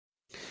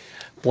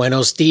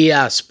Buenos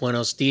dias,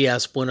 buenos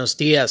dias, buenos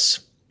dias.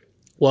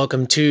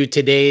 Welcome to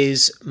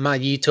today's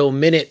Mayito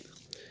Minute.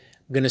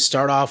 I'm going to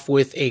start off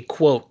with a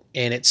quote,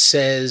 and it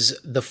says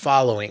the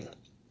following.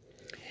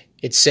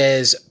 It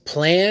says,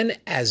 plan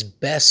as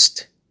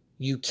best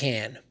you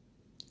can.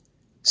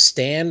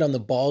 Stand on the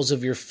balls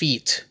of your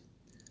feet,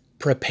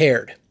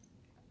 prepared.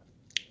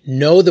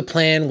 Know the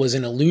plan was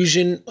an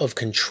illusion of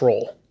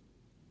control.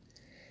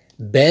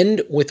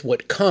 Bend with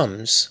what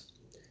comes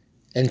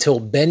until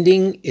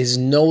bending is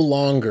no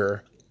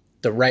longer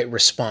the right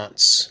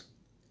response.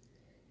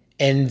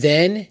 And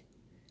then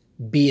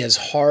be as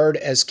hard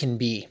as can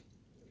be.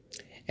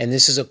 And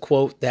this is a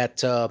quote that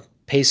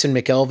Payson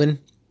McElveen,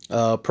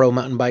 pro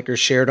mountain biker,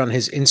 shared on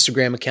his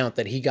Instagram account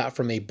that he got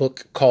from a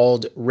book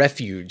called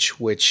Refuge,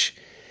 which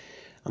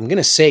I'm going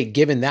to say,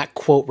 given that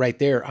quote right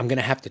there, I'm going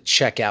to have to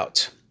check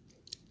out.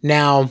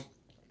 Now,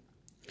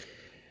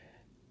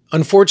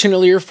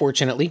 unfortunately or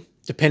fortunately,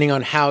 depending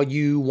on how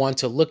you want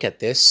to look at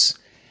this,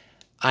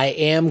 I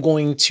am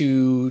going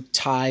to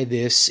tie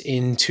this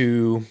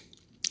into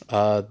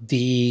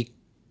the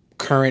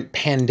current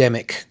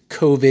pandemic,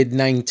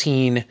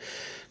 COVID-19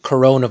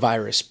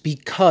 coronavirus,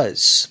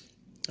 because,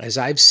 as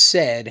I've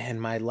said,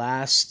 and my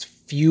last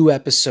few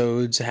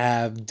episodes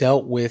have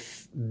dealt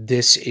with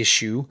this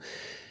issue,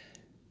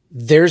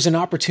 there's an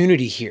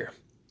opportunity here.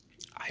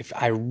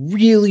 I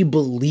really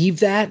believe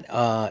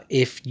that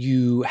if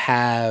you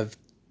have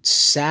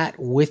sat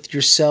with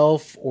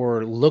yourself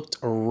or looked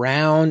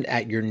around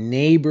at your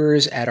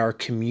neighbors, at our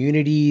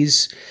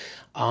communities,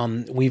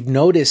 we've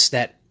noticed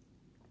that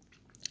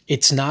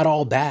it's not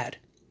all bad.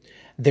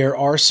 There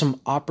are some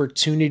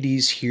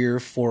opportunities here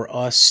for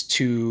us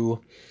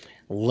to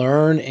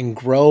learn and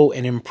grow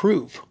and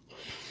improve.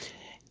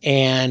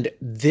 And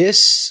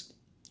this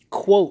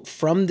quote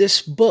from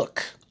this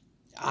book,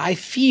 I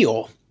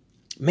feel,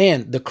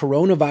 man, the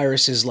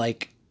coronavirus is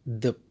like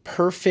the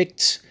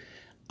perfect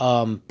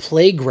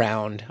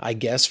playground, I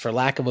guess, for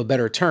lack of a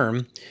better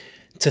term,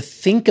 to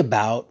think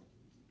about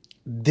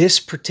this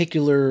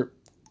particular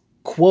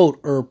quote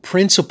or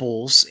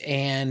principles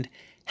and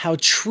how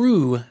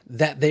true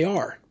that they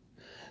are.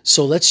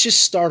 So let's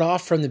just start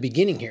off from the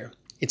beginning here.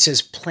 It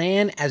says,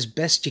 plan as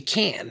best you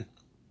can.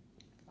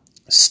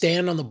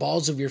 Stand on the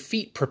balls of your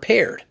feet,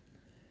 prepared.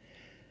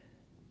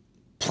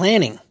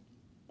 Planning.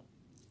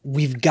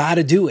 We've got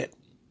to do it.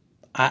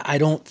 I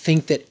don't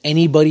think that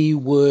anybody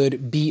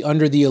would be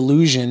under the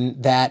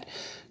illusion that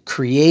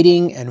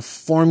creating and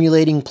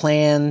formulating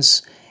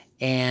plans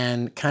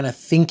and kind of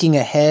thinking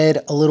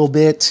ahead a little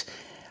bit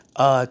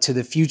to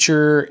the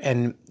future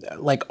and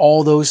like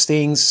all those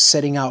things,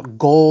 setting out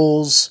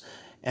goals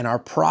and our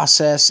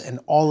process and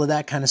all of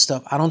that kind of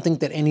stuff, I don't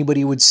think that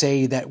anybody would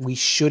say that we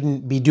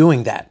shouldn't be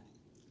doing that.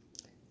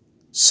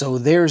 So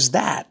there's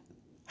that.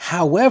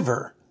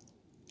 However,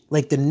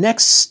 like the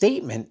next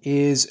statement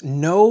is,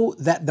 know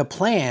that the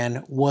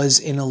plan was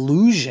an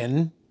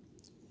illusion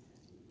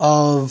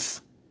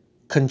of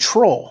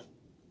control.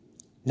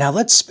 Now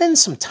let's spend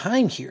some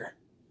time here,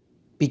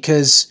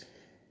 because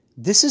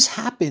this has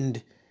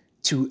happened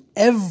to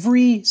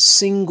every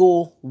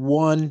single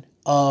one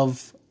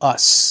of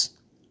us.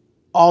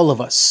 All of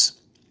us.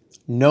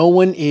 No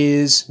one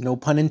is, no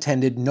pun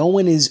intended, no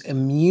one is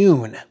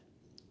immune.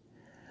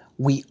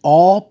 We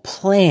all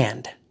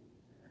planned.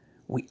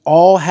 We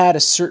all had a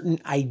certain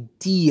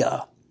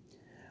idea.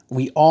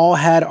 We all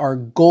had our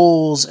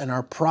goals and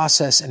our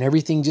process and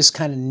everything just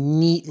kind of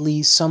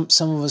neatly, some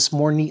of us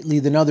more neatly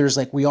than others,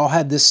 like we all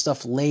had this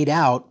stuff laid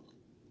out.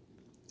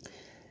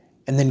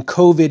 And then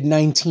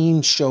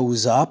COVID-19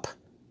 shows up,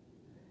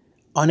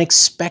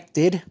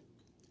 unexpected,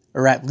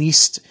 or at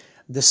least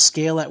the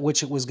scale at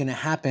which it was going to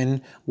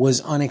happen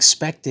was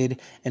unexpected.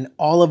 And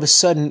all of a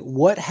sudden,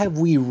 what have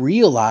we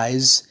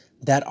realized?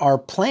 That our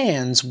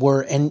plans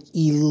were an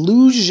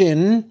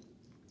illusion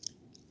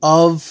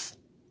of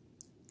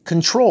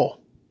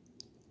control.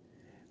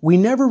 We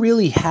never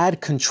really had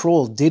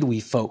control, did we,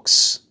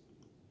 folks?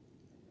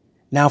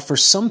 Now, for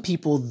some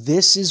people,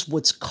 this is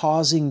what's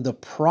causing the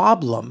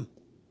problem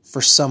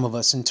for some of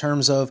us in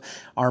terms of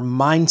our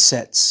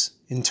mindsets,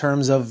 in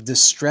terms of the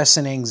stress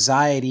and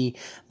anxiety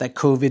that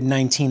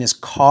COVID-19 is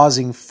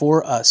causing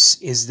for us,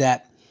 is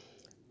that,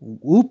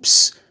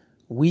 oops,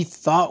 we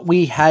thought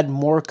we had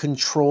more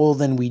control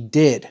than we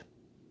did.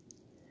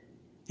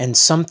 And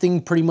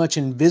something pretty much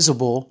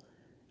invisible,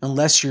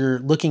 unless you're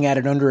looking at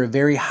it under a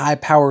very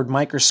high-powered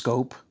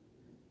microscope,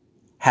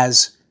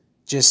 has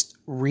just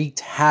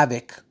wreaked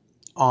havoc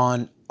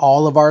on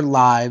all of our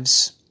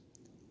lives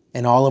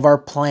and all of our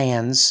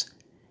plans,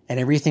 and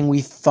everything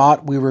we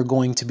thought we were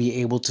going to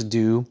be able to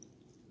do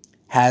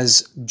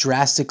has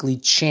drastically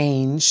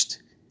changed,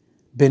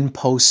 been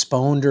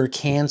postponed or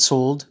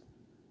canceled,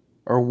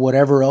 or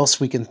whatever else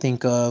we can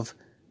think of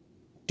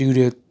due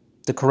to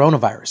the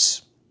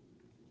coronavirus.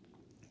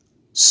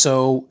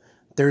 So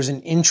there's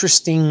an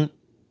interesting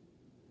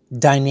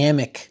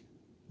dynamic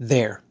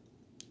there.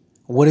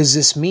 What does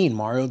this mean,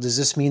 Mario? Does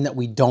this mean that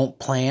we don't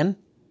plan?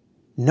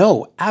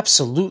 No,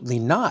 absolutely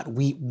not.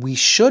 We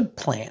should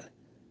plan.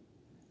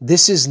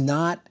 This is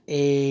not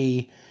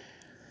a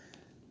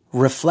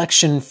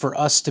reflection for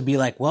us to be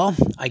like, well,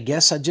 I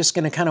guess I'm just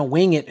going to kind of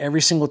wing it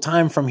every single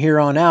time from here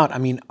on out. I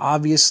mean,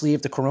 obviously,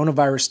 if the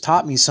coronavirus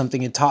taught me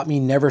something, it taught me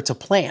never to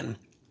plan.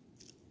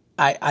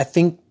 I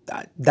think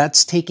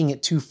that's taking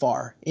it too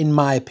far, in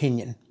my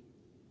opinion.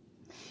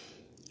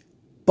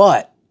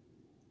 But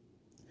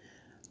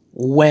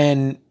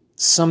when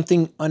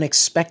something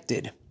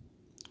unexpected,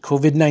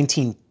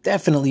 COVID-19,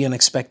 definitely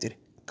unexpected,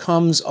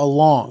 comes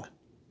along,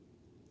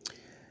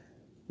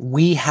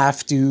 we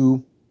have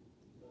to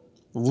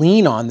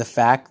lean on the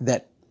fact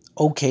that,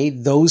 okay,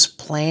 those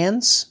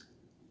plans,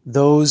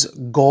 those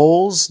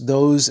goals,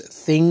 those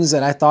things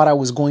that I thought I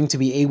was going to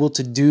be able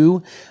to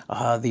do,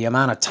 the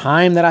amount of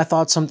time that I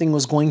thought something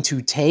was going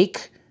to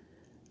take,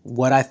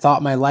 what I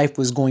thought my life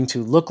was going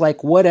to look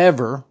like,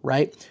 whatever,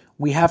 right?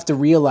 We have to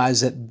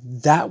realize that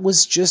that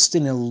was just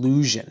an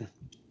illusion.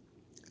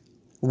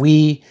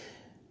 A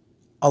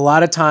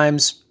lot of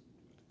times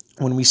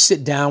when we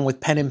sit down with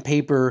pen and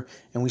paper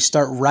and we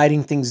start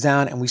writing things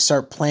down and we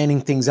start planning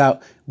things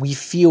out, we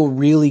feel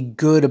really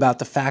good about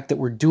the fact that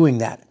we're doing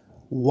that.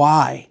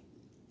 Why?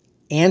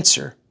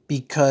 Answer: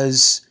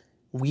 because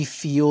we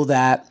feel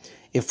that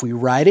if we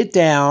write it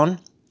down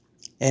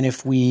and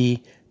if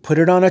we put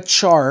it on a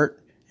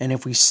chart and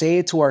if we say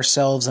it to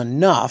ourselves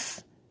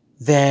enough,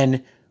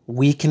 then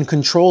we can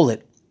control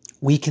it.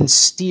 We can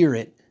steer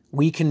it.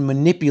 We can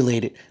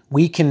manipulate it.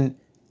 We can,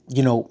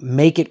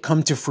 make it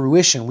come to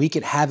fruition. We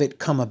could have it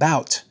come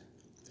about.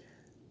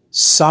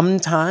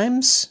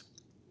 Sometimes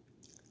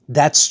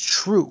that's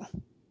true.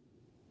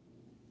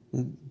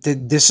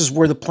 This is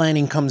where the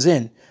planning comes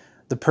in.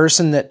 The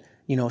person that,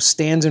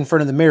 stands in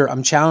front of the mirror,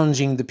 I'm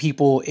challenging the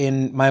people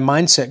in my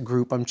mindset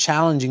group. I'm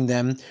challenging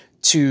them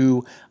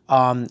to,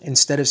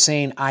 instead of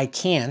saying I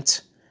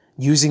can't,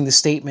 using the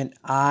statement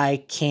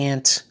I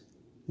can't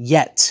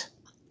yet.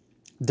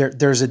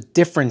 There's a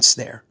difference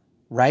there,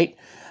 right?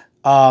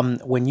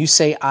 When you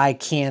say I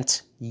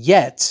can't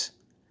yet,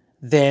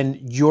 then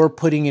you're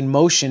putting in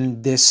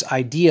motion this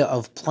idea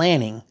of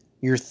planning.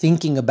 You're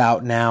thinking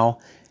about now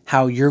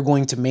how you're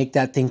going to make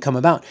that thing come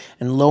about.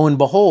 And lo and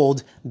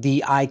behold,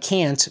 the I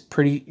can't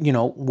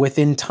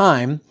within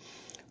time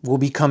will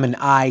become an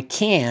I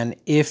can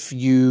if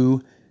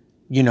you,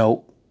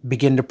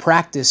 begin to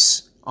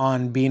practice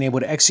on being able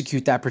to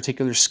execute that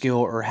particular skill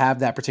or have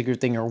that particular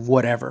thing or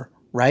whatever,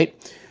 right?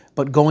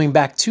 But going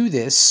back to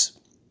this,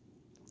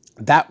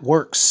 that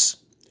works,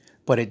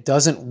 but it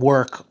doesn't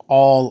work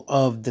all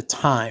of the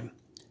time.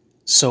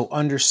 So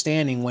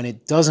understanding when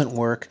it doesn't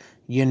work,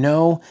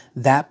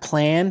 that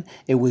plan,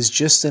 it was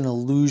just an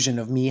illusion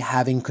of me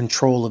having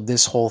control of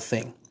this whole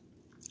thing,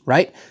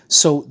 right?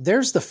 So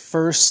there's the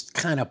first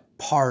kind of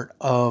part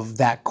of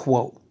that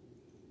quote.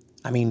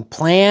 I mean,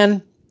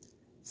 plan,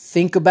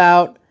 think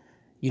about,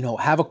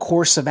 have a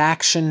course of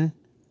action.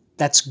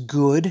 That's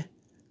good.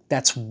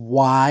 That's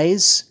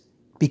wise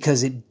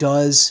because it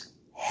does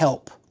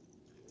help.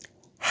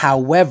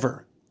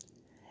 However,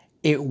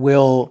 it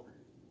will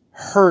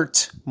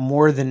hurt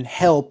more than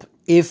help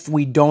if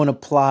we don't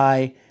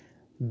apply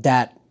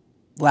that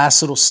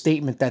last little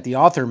statement that the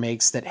author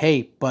makes that,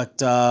 hey,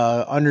 but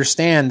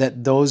understand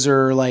that those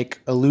are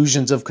like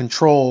illusions of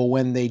control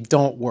when they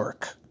don't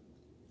work.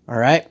 All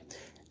right.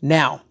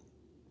 Now,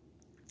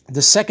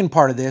 the second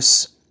part of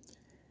this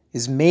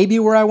is maybe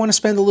where I want to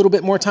spend a little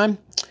bit more time.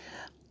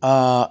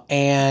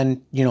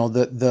 And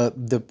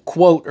the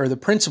quote or the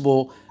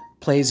principle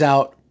plays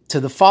out to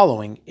the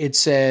following. It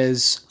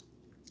says,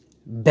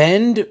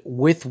 bend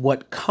with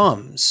what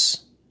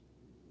comes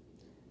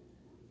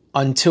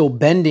until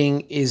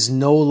bending is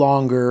no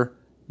longer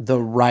the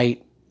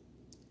right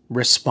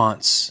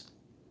response.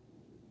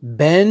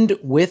 Bend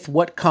with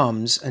what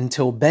comes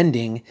until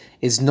bending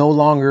is no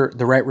longer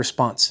the right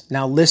response.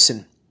 Now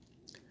listen,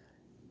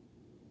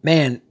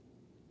 man,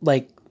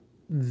 like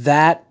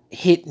that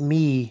hit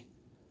me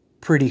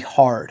pretty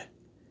hard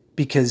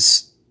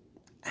because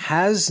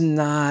has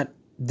not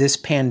this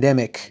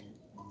pandemic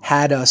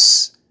had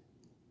us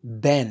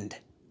bend?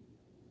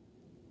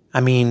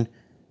 I mean,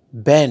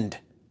 bend.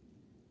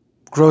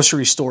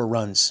 Grocery store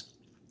runs.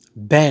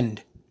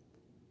 Bend.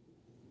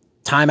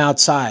 Time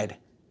outside.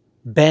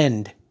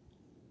 Bend.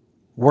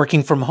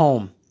 Working from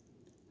home.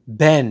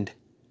 Bend.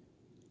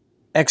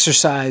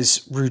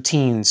 Exercise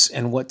routines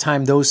and what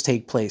time those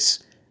take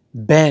place.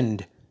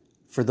 Bend.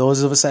 For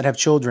those of us that have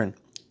children.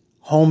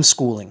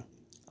 Homeschooling.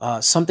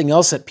 Something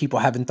else that people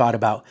haven't thought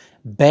about.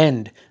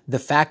 Bend. The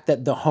fact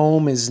that the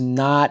home is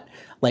not,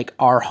 like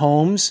our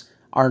homes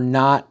are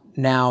not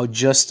now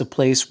just a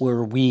place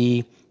where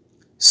we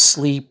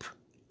sleep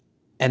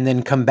and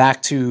then come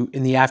back to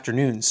in the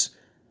afternoons.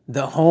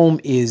 The home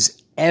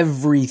is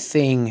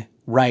everything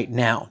right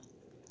now.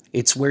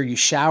 It's where you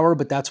shower,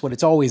 but that's what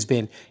it's always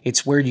been.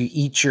 It's where you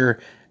eat your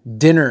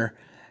dinner,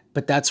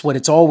 but that's what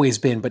it's always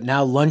been. But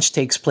now lunch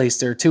takes place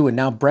there too, and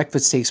now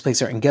breakfast takes place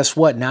there. And guess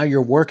what? Now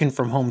you're working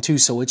from home too,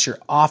 so it's your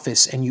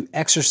office, and you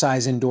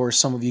exercise indoors,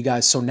 some of you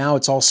guys. So now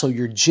it's also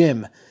your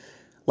gym.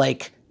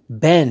 Like,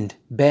 Bend,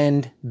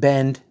 bend,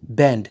 bend,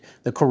 bend.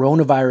 The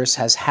coronavirus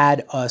has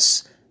had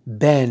us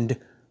bend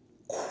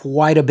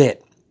quite a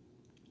bit.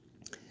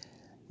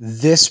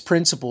 This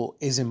principle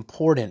is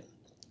important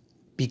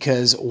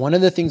because one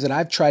of the things that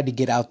I've tried to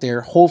get out there,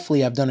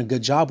 hopefully I've done a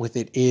good job with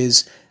it,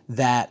 is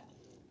that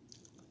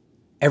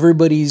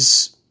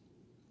everybody's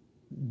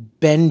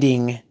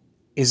bending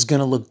is going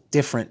to look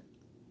different.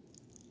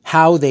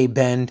 How they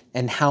bend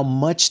and how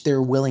much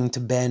they're willing to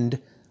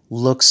bend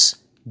looks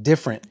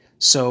different.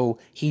 So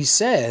he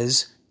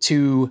says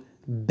to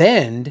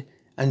bend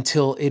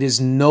until it is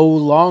no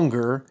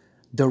longer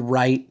the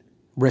right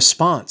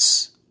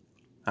response.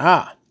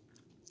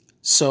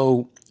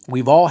 So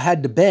we've all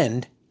had to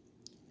bend,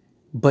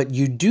 but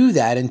you do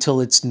that until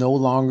it's no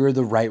longer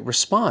the right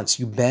response.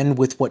 You bend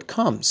with what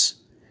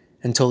comes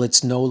until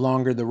it's no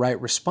longer the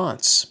right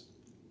response.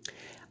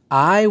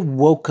 I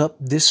woke up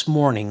this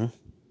morning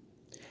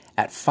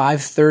at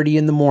 5:30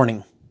 in the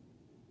morning.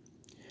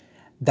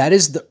 That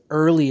is the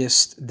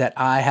earliest that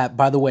I have.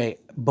 By the way,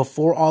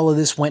 before all of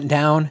this went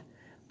down,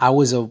 I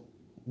was a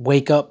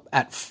wake up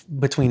at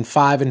between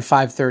 5 and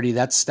 5:30.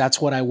 That's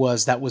what I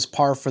was. That was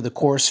par for the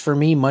course for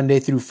me, Monday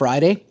through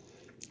Friday,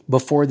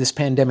 before this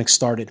pandemic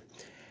started.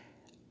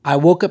 I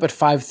woke up at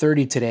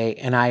 5:30 today,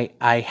 and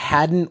I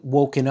hadn't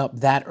woken up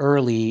that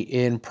early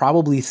in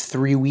probably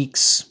 3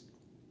 weeks.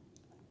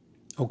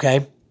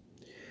 Okay?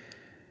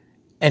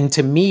 And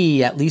to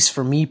me, at least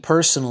for me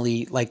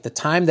personally, like the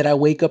time that I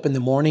wake up in the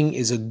morning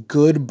is a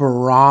good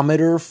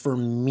barometer for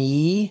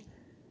me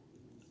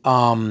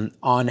on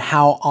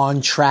how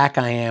on track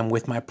I am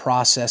with my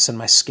process and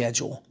my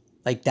schedule.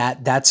 Like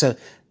that's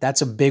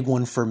a big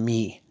one for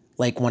me.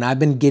 Like when I've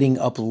been getting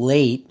up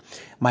late,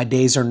 my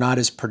days are not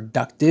as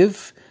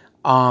productive.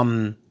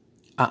 I'm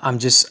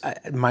just,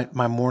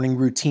 my morning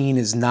routine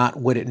is not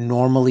what it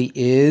normally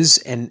is.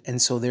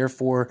 And so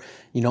therefore,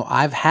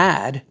 I've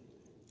had,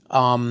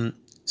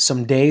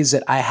 some days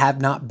that I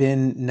have not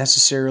been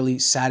necessarily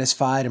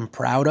satisfied and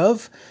proud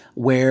of,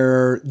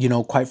 where,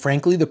 quite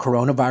frankly, the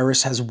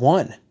coronavirus has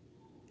won.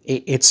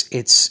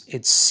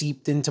 It's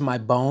seeped into my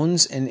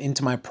bones and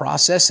into my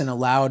process and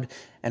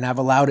I've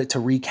allowed it to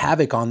wreak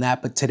havoc on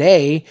that. But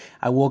today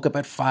I woke up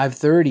at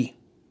 5:30,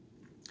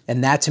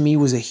 and that to me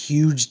was a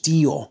huge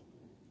deal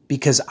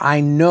because I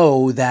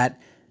know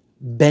that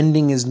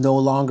bending is no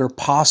longer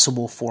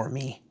possible for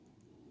me.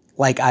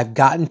 Like I've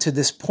gotten to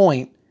this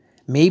point.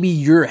 Maybe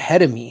you're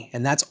ahead of me,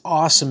 and that's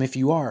awesome if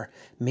you are.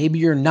 Maybe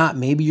you're not.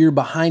 Maybe you're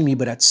behind me.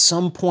 But at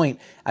some point,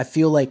 I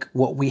feel like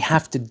what we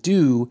have to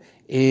do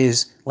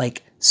is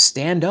like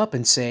stand up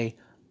and say,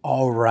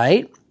 all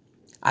right,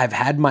 I've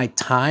had my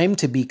time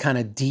to be kind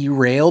of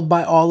derailed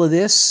by all of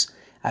this.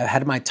 I've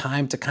had my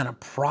time to kind of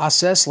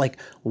process like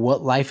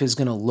what life is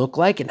going to look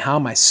like and how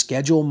my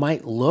schedule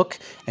might look.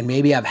 And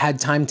maybe I've had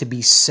time to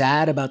be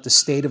sad about the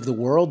state of the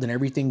world and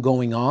everything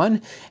going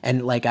on.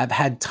 And like I've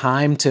had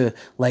time to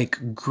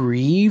like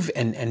grieve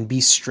and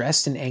be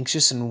stressed and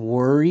anxious and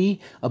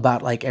worry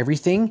about like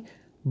everything.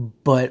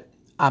 But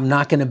I'm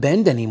not going to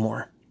bend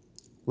anymore.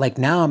 Like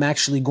now I'm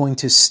actually going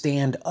to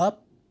stand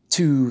up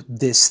to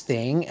this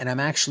thing, and I'm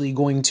actually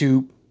going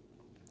to,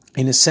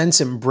 in a sense,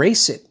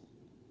 embrace it.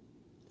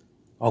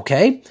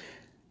 Okay,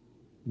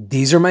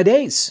 these are my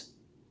days.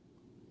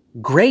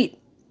 Great.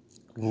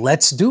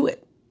 Let's do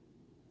it.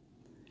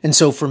 And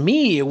so for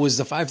me, it was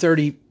the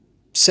 5:30,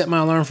 set my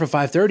alarm for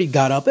 5:30,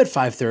 got up at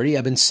 5:30.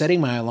 I've been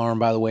setting my alarm,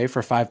 by the way,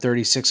 for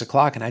 5:30, 6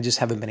 o'clock, and I just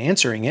haven't been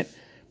answering it.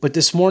 But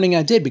this morning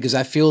I did, because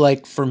I feel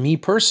like for me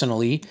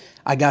personally,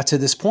 I got to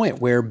this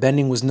point where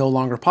bending was no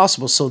longer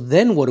possible. So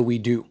then what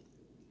do?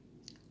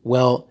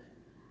 Well,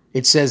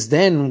 it says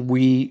then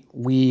we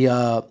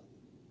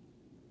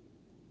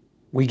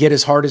get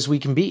as hard as we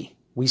can be.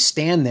 We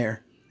stand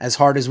there as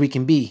hard as we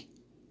can be.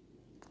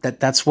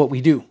 That's what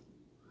we do.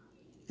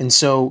 And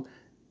so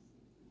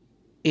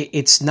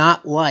it's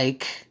not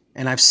like,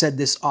 and I've said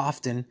this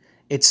often,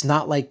 it's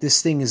not like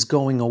this thing is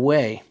going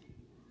away.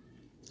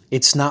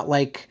 It's not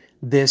like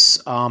this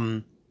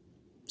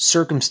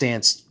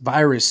circumstance,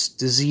 virus,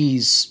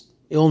 disease,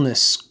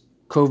 illness,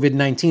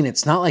 COVID-19,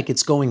 it's not like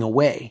it's going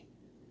away.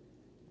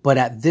 But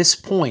at this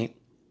point,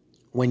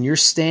 when you're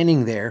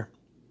standing there,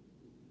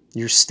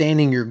 you're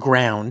standing your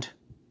ground,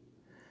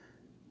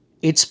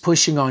 it's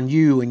pushing on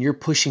you and you're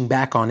pushing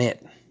back on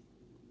it.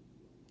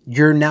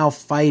 You're now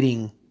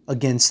fighting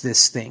against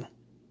this thing.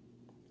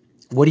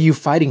 What are you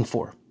fighting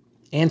for?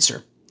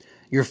 Answer.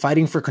 You're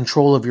fighting for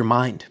control of your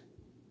mind.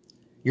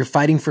 You're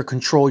fighting for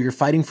control. You're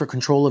fighting for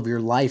control of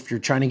your life.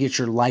 You're trying to get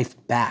your life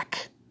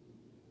back.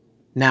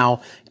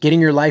 Now, getting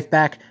your life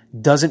back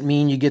doesn't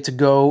mean you get to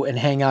go and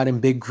hang out in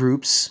big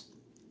groups.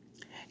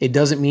 It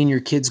doesn't mean your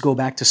kids go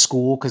back to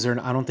school, because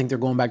I don't think they're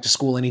going back to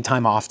school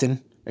anytime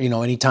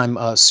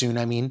soon.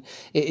 I mean,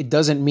 it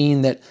doesn't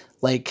mean that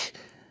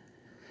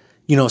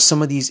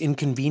some of these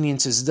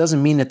inconveniences, it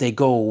doesn't mean that they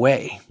go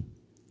away.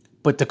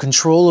 But the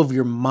control of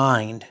your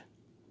mind,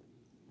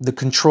 the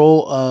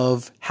control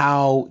of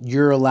how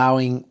you're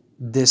allowing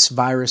this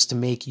virus to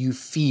make you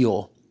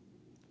feel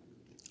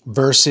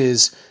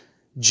versus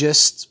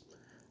just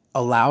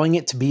allowing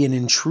it to be an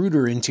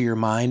intruder into your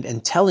mind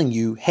and telling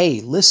you,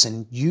 hey,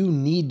 listen, you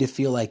need to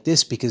feel like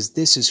this because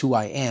this is who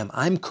I am.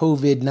 I'm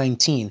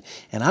COVID-19,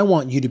 and I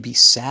want you to be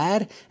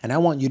sad, and I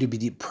want you to be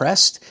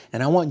depressed,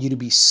 and I want you to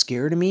be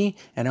scared of me,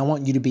 and I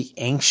want you to be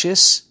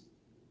anxious,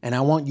 and I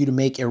want you to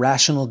make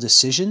irrational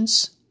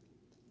decisions.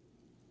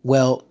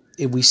 Well,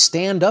 if we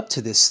stand up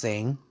to this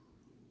thing,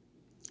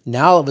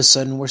 now all of a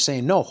sudden we're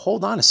saying, no,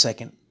 hold on a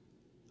second.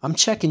 I'm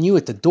checking you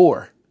at the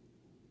door.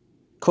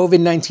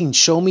 COVID-19,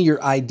 show me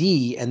your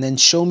ID and then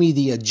show me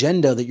the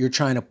agenda that you're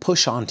trying to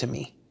push onto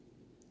me.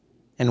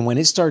 And when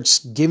it starts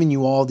giving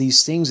you all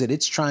these things that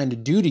it's trying to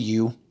do to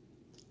you,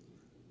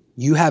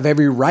 you have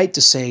every right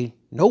to say,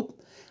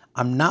 nope,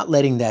 I'm not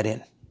letting that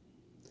in.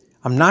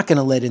 I'm not going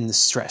to let in the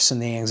stress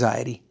and the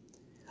anxiety.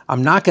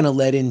 I'm not going to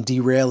let in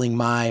derailing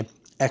my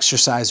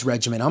exercise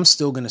regimen. I'm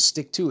still going to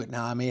stick to it.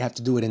 Now, I may have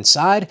to do it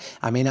inside.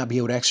 I may not be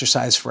able to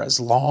exercise for as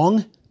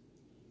long,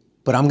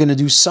 but I'm going to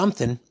do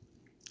something.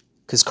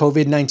 Because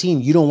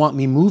COVID-19, you don't want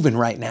me moving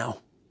right now.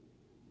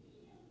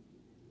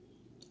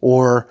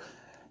 Or,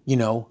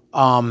 no,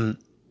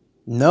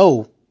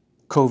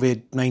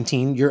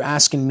 COVID-19, you're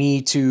asking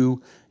me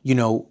to,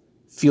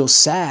 feel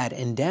sad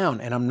and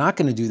down. And I'm not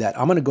going to do that.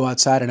 I'm going to go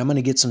outside and I'm going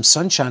to get some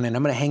sunshine and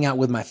I'm going to hang out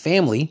with my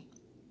family,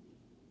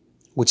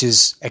 which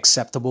is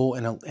acceptable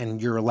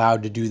and you're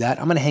allowed to do that.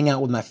 I'm going to hang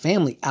out with my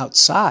family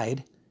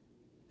outside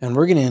and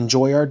we're going to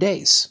enjoy our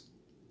days.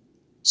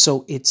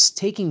 So it's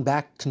taking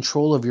back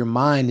control of your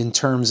mind in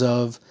terms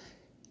of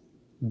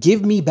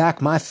give me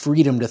back my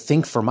freedom to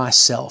think for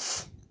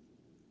myself.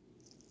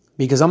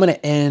 Because I'm going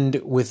to end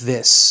with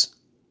this,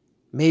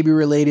 maybe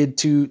related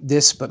to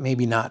this, but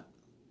maybe not.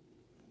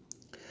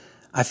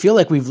 I feel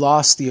like we've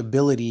lost the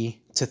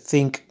ability to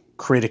think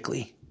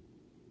critically.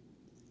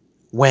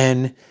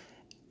 When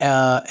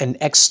an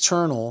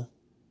external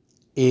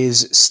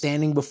is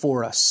standing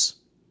before us,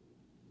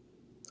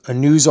 a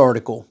news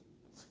article,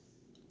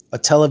 a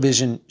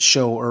television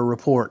show or a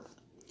report,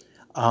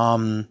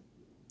 a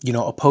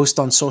post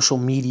on social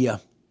media,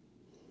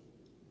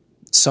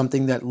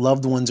 something that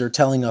loved ones are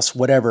telling us,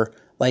 whatever.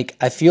 Like,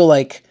 I feel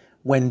like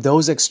when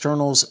those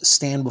externals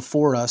stand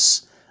before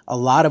us, a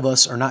lot of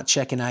us are not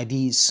checking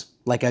IDs,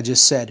 like I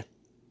just said.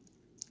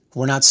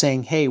 We're not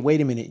saying, hey,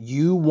 wait a minute,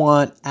 you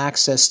want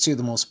access to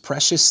the most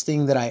precious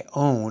thing that I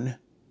own,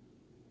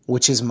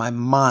 which is my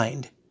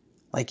mind.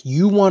 Like,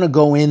 you want to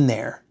go in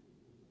there.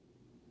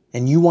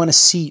 And you want a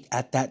seat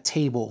at that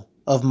table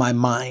of my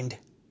mind.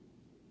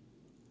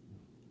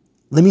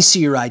 Let me see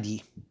your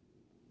ID.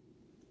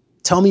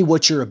 Tell me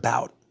what you're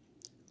about.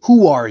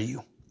 Who are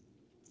you?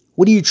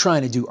 What are you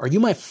trying to do? Are you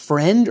my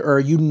friend or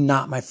are you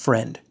not my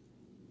friend?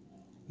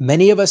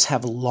 Many of us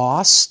have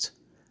lost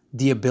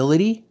the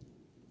ability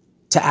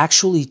to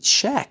actually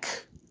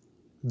check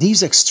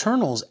these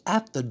externals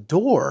at the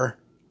door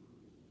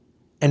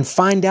and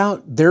find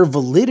out their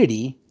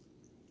validity.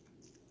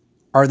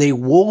 Are they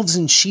wolves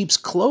in sheep's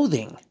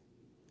clothing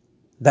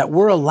that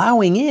we're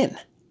allowing in?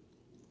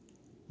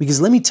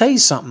 Because let me tell you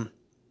something.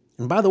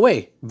 And by the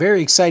way,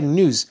 very exciting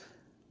news.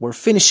 We're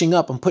finishing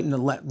up. I'm putting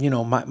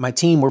my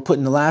team, we're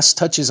putting the last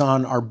touches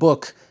on our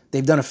book.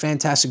 They've done a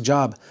fantastic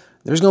job.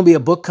 There's going to be a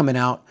book coming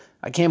out.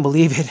 I can't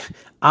believe it.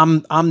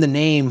 I'm the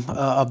name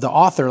of the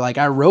author. Like,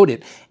 I wrote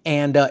it.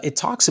 And it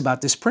talks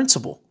about this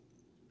principle.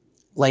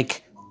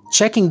 Like,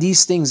 checking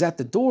these things at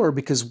the door,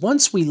 because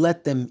once we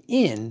let them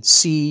in,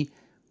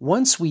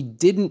 once we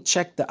didn't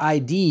check the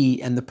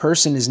ID and the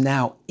person is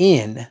now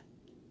in,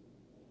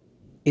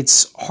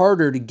 it's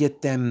harder to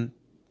get them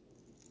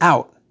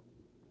out.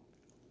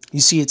 You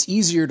see, it's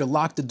easier to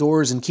lock the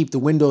doors and keep the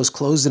windows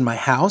closed in my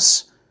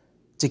house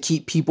to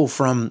keep people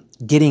from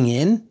getting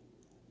in.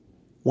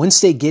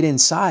 Once they get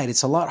inside,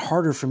 it's a lot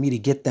harder for me to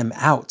get them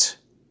out.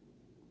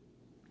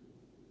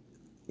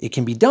 It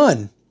can be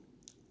done,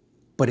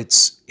 but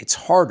it's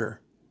harder.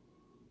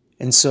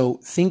 And so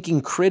thinking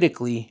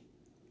critically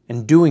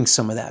and doing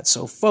some of that.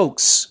 So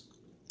folks,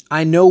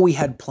 I know we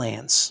had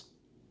plans.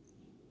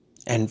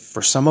 And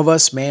for some of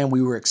us, man,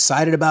 we were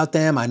excited about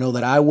them. I know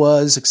that I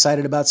was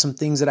excited about some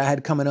things that I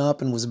had coming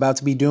up and was about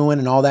to be doing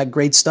and all that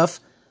great stuff.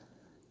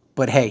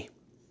 But hey,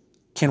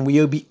 can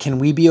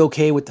we be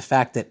okay with the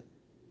fact that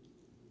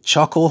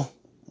chuckle,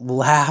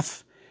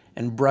 laugh,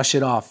 and brush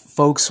it off?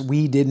 Folks,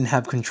 we didn't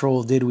have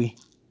control, did we?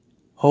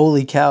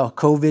 Holy cow,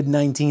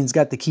 COVID-19's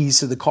got the keys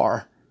to the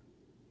car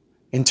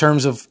in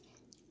terms of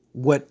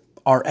what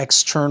our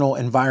external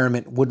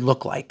environment would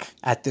look like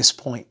at this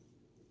point.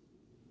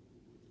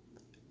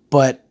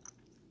 But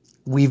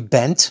we've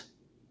bent.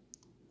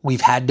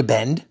 We've had to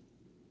bend.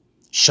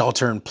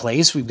 Shelter in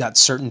place. We've got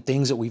certain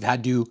things that we've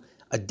had to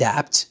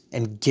adapt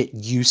and get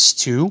used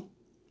to.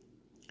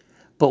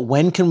 But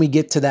when can we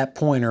get to that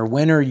point? Or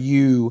when are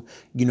you,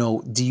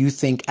 do you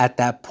think at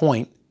that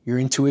point? Your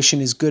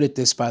intuition is good at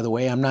this, by the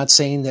way. I'm not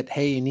saying that,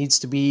 hey, it needs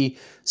to be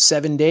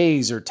 7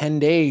 days or 10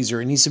 days or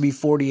it needs to be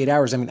 48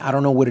 hours. I mean, I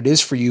don't know what it is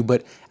for you,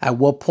 but at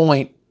what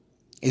point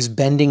is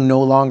bending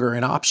no longer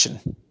an option?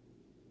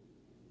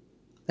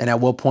 And at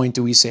what point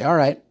do we say, all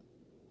right,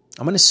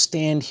 I'm going to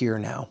stand here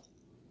now.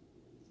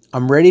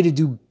 I'm ready to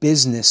do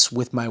business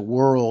with my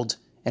world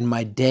and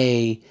my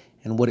day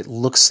and what it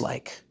looks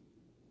like.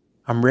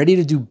 I'm ready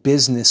to do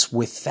business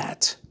with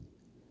that.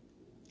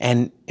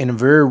 And in a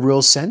very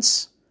real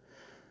sense,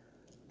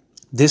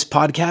 this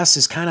podcast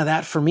is kind of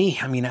that for me.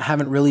 I mean, I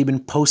haven't really been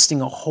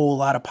posting a whole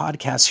lot of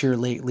podcasts here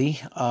lately.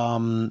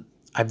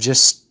 I've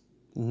just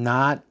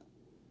not,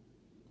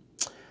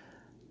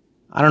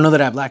 I don't know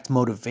that I've lacked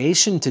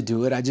motivation to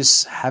do it. I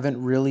just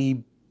haven't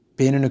really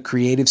been in a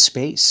creative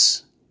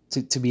space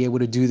to be able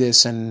to do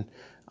this. And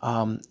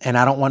I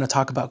don't want to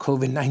talk about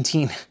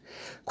COVID-19,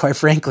 quite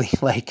frankly.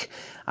 Like,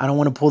 I don't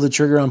want to pull the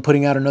trigger on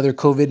putting out another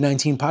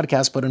COVID-19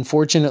 podcast, but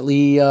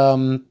unfortunately,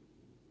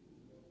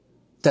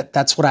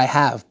 that's what I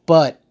have.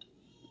 But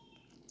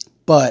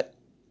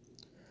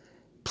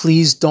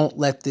please don't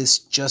let this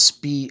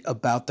just be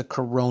about the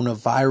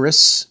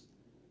coronavirus,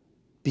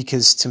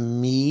 because to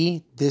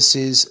me, this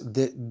is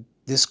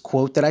this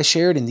quote that I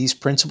shared and these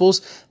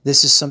principles,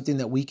 this is something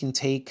that we can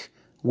take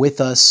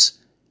with us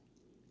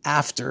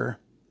after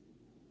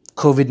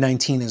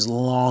COVID-19 is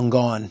long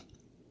gone.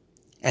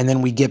 And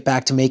then we get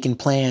back to making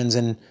plans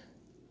and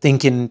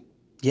thinking,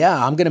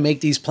 yeah, I'm going to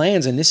make these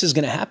plans and this is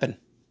going to happen.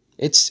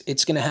 It's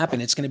going to happen.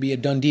 It's going to be a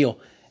done deal.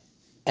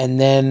 And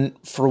then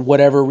for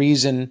whatever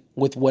reason,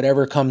 with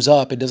whatever comes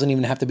up, it doesn't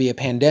even have to be a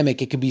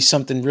pandemic. It could be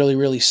something really,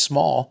 really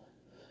small.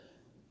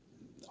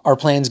 Our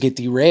plans get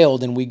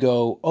derailed and we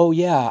go, oh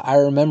yeah, I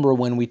remember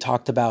when we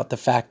talked about the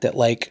fact that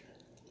like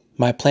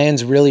my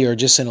plans really are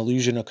just an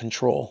illusion of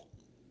control.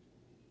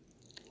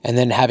 And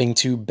then having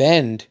to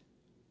bend.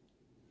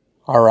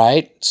 All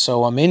right,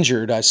 so I'm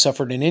injured. I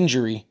suffered an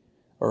injury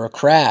or a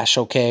crash.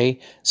 Okay,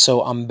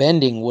 so I'm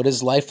bending. What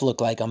does life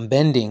look like? I'm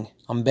bending.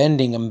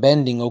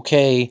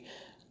 Okay.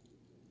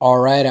 All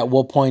right, at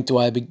what point do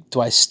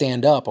I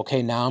stand up?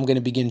 Okay, now I'm going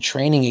to begin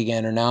training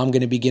again, or now I'm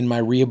going to begin my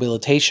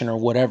rehabilitation or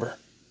whatever,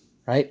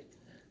 right?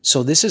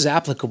 So this is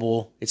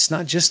applicable. It's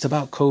not just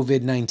about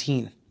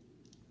COVID-19.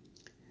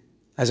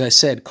 As I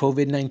said,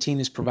 COVID-19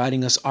 is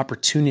providing us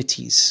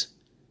opportunities.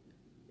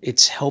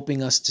 It's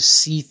helping us to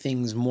see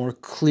things more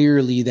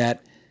clearly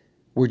that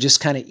were just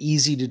kind of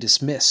easy to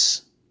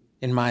dismiss,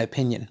 in my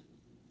opinion.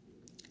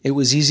 It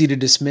was easy to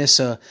dismiss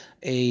an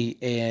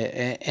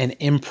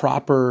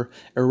improper,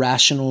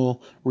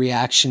 irrational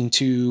reaction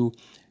to,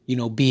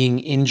 being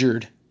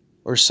injured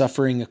or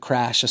suffering a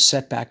crash, a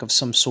setback of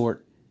some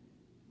sort.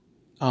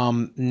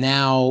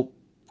 Now,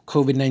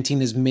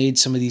 COVID-19 has made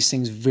some of these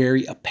things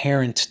very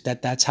apparent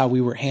that that's how we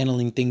were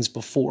handling things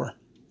before.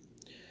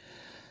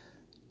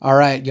 All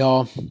right,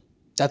 y'all.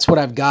 That's what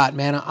I've got,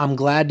 man. I'm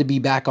glad to be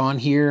back on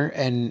here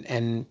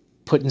and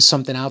putting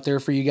something out there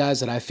for you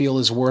guys that I feel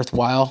is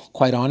worthwhile.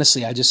 Quite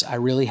honestly, I just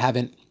really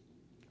haven't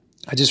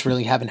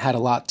had a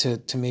lot to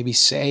maybe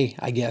say,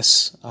 I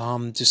guess.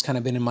 Just kind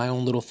of been in my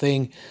own little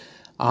thing.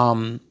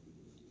 But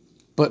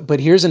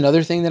here's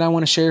another thing that I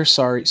want to share.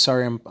 Sorry,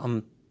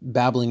 I'm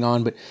babbling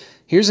on, but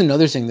here's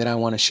another thing that I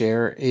want to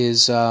share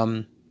is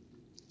I've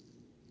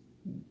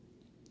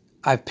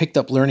picked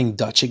up learning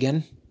Dutch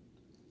again.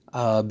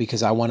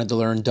 Because I wanted to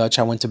learn Dutch.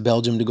 I went to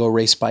Belgium to go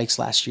race bikes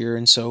last year.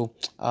 And so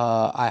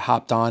I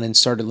hopped on and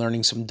started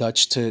learning some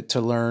Dutch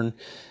to learn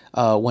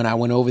when I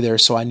went over there.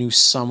 So I knew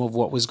some of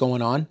what was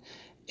going on.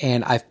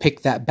 And I've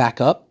picked that back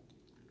up.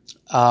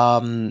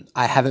 I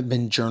haven't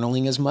been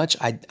journaling as much.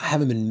 I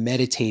haven't been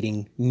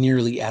meditating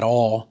nearly at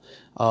all,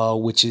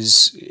 which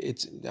is,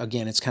 it's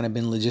kind of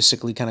been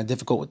logistically kind of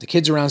difficult with the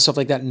kids around, stuff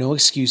like that. No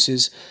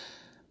excuses.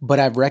 But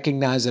I've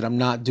recognized that I'm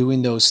not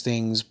doing those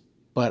things,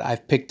 but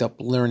I've picked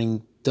up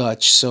learning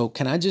Dutch. So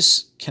can I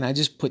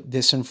just put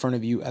this in front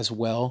of you as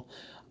well?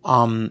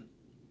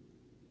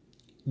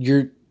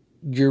 Your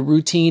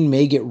routine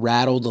may get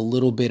rattled a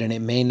little bit and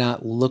it may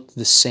not look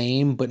the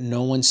same, but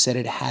no one said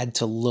it had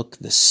to look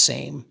the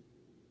same.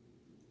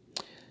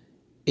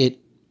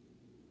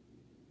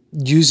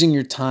 Using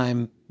your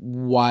time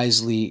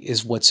wisely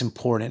is what's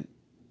important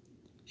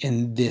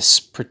in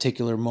this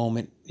particular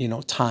moment,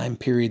 time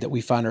period that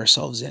we find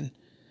ourselves in.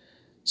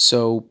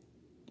 So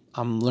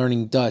I'm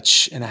learning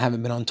Dutch and I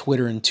haven't been on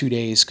Twitter in 2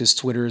 days because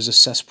Twitter is a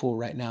cesspool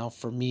right now,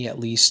 for me at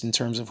least, in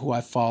terms of who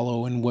I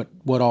follow and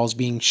what all is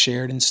being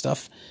shared and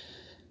stuff.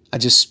 I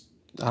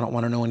don't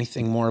want to know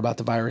anything more about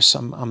the virus.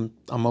 I'm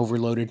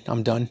overloaded.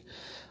 I'm done.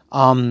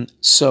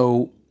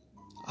 So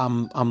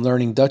I'm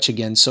learning Dutch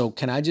again. So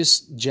can I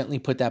just gently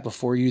put that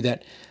before you,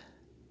 that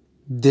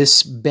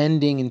this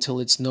bending until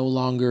it's no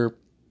longer,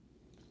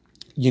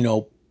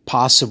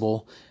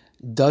 possible,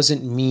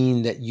 doesn't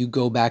mean that you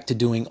go back to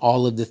doing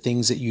all of the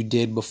things that you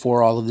did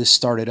before all of this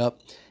started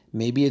up.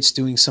 Maybe it's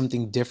doing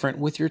something different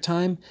with your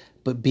time,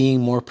 but being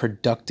more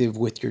productive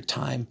with your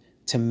time,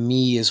 to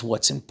me, is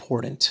what's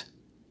important.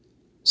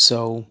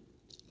 So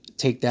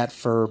take that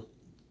for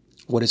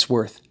what it's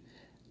worth.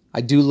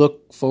 I do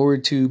look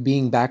forward to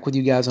being back with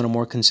you guys on a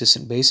more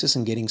consistent basis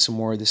and getting some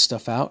more of this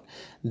stuff out.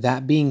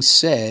 That being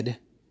said,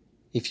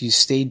 if you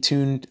stayed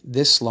tuned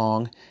this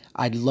long,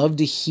 I'd love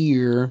to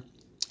hear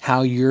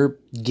how you're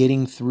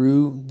getting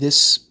through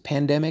this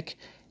pandemic,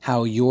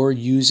 how you're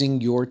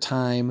using your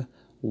time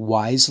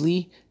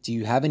wisely? Do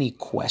you have any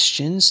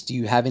questions? Do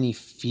you have any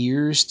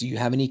fears? Do you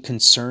have any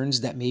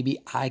concerns that maybe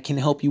I can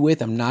help you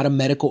with? I'm not a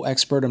medical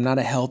expert. I'm not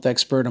a health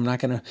expert. I'm not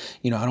going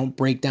to, I don't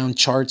break down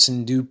charts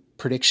and do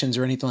predictions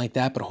or anything like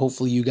that, but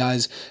hopefully you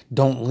guys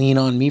don't lean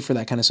on me for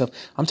that kind of stuff.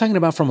 I'm talking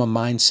about from a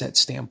mindset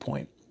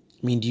standpoint.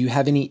 I mean, do you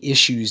have any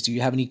issues? Do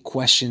you have any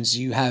questions?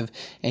 Do you have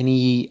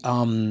any,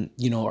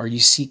 are you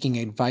seeking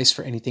advice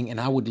for anything? And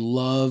I'd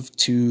love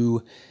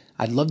to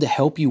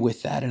help you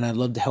with that. And I'd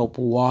love to help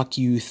walk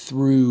you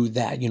through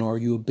that. Are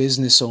you a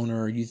business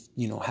owner? Are you,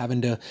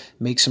 having to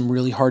make some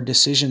really hard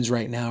decisions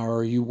right now? Or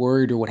are you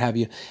worried or what have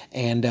you?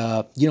 And,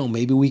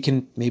 maybe we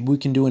can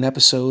do an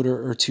episode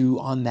or two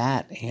on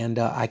that. And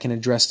I can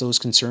address those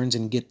concerns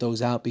and get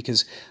those out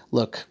because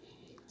look,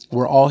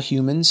 we're all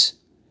humans.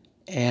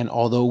 And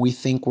although we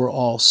think we're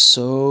all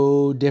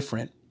so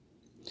different,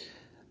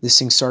 this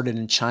thing started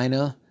in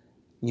China.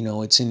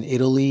 It's in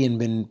Italy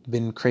and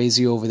been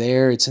crazy over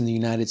there. It's in the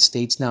United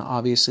States now,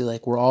 obviously.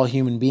 Like, we're all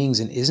human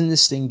beings. And isn't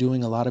this thing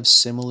doing a lot of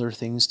similar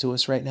things to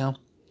us right now?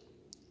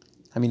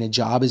 I mean, a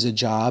job is a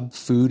job.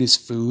 Food is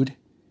food.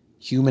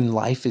 Human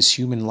life is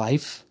human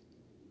life.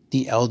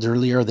 The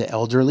elderly are the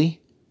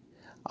elderly.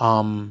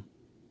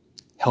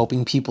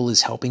 Helping people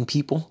is helping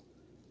people.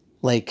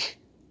 Like,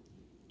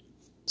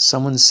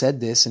 someone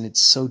said this, and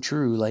it's so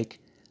true. Like,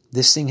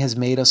 this thing has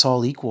made us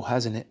all equal,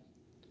 hasn't it?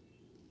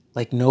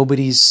 Like,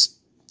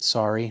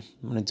 sorry,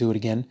 I'm going to do it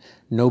again.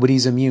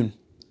 Nobody's immune.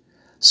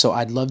 So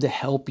I'd love to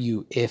help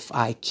you if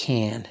I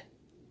can.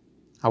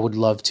 I would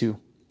love to.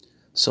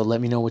 So let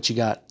me know what you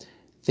got.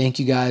 Thank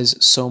you guys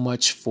so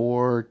much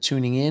for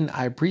tuning in.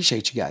 I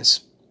appreciate you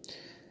guys.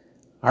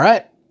 All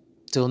right.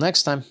 Till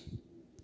next time.